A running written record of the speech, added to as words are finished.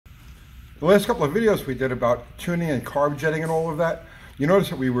the last couple of videos we did about tuning and carb jetting and all of that, you notice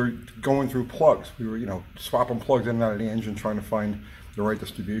that we were going through plugs. We were, swapping plugs in and out of the engine trying to find the right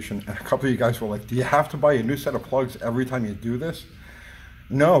distribution. And a couple of you guys were like, do you have to buy a new set of plugs every time you do this?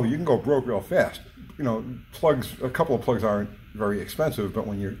 No, you can go broke real fast. Plugs, a couple of plugs aren't very expensive, but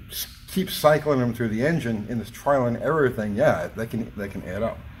when you keep cycling them through the engine in this trial and error thing, yeah, they can add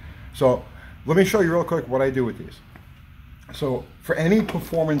up. So let me show you real quick what I do with these. So for any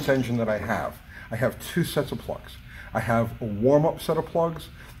performance engine that I have two sets of plugs. I have a warm-up set of plugs,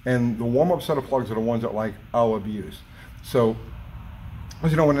 and the warm-up set of plugs are the ones that I'll abuse. So,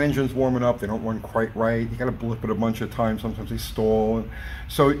 as you know, when an engine's warming up, they don't run quite right. You got to blip it a bunch of times. Sometimes they stall.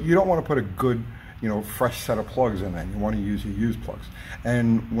 So you don't want to put a good, fresh set of plugs in there. You want to use your used plugs.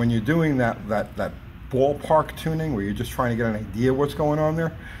 And when you're doing that ballpark tuning, where you're just trying to get an idea of what's going on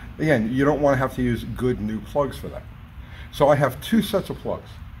there, again, you don't want to have to use good new plugs for that. So I have two sets of plugs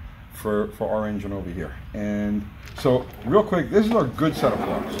for our engine over here. And so real quick, this is our good set of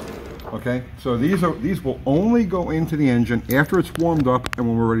plugs. Okay, so these will only go into the engine after it's warmed up and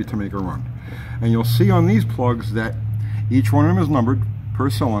when we're ready to make a run. And you'll see on these plugs that each one of them is numbered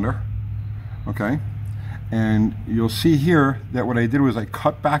per cylinder. Okay, and you'll see here that what I did was I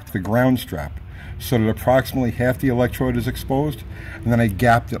cut back the ground strap so that approximately half the electrode is exposed, and then I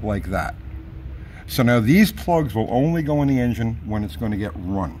gapped it like that. So now these plugs will only go in the engine when it's going to get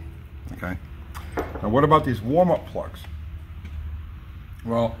run. Okay. Now what about these warm-up plugs?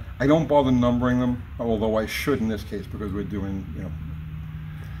 Well, I don't bother numbering them, although I should in this case because we're doing,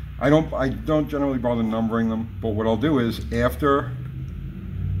 I don't generally bother numbering them. But what I'll do is after,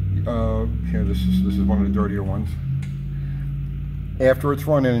 here, this is one of the dirtier ones. After it's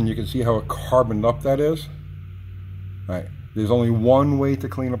running, and you can see how carboned up that is. Right. There's only one way to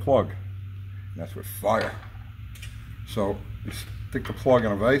clean a plug. And that's with fire. So you stick the plug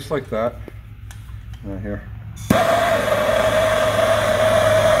in a vise like that, right here.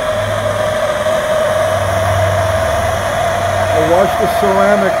 Now watch the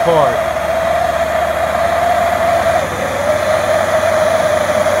ceramic part.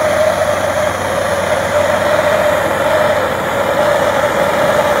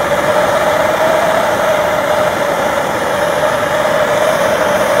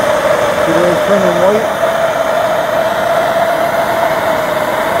 See where it's turning white?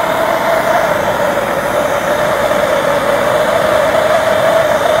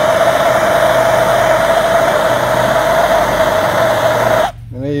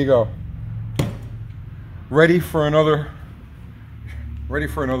 Ready for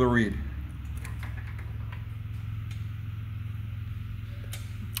another read.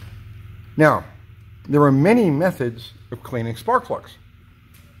 Now, there are many methods of cleaning spark plugs.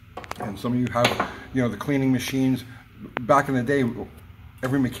 And some of you have, the cleaning machines. Back in the day,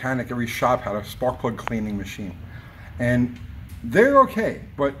 every mechanic, every shop had a spark plug cleaning machine. And they're okay,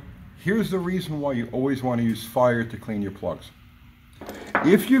 but here's the reason why you always want to use fire to clean your plugs.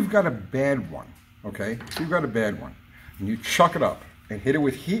 If you've got a bad one, okay, if you've got a bad one, and you chuck it up and hit it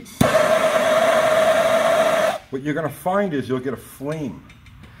with heat, what you're going to find is you'll get a flame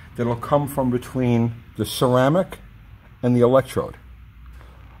that'll come from between the ceramic and the electrode.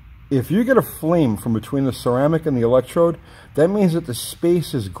 If you get a flame from between the ceramic and the electrode, that means that the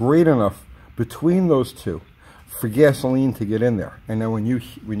space is great enough between those two for gasoline to get in there. And then when you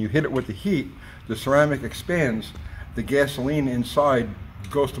hit it with the heat, the ceramic expands, the gasoline inside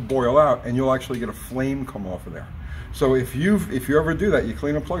goes to boil out, and you'll actually get a flame come off of there. So if you ever do that, you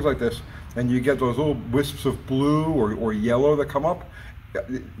clean up plugs like this, and you get those little wisps of blue or yellow that come up,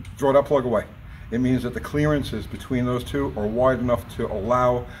 throw that plug away. It means that the clearances between those two are wide enough to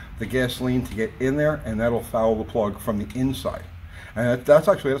allow the gasoline to get in there, and that'll foul the plug from the inside. And that's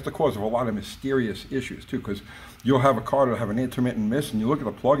the cause of a lot of mysterious issues too, because you'll have a car that'll have an intermittent miss, and you look at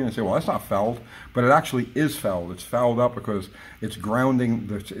the plug and you say, well, that's not fouled, but it actually is fouled. It's fouled up because it's grounding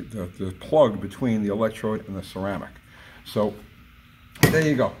the plug between the electrode and the ceramic. So there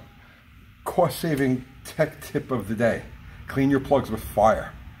you go. Cost-saving tech tip of the day. Clean your plugs with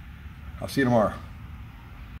fire. I'll see you tomorrow.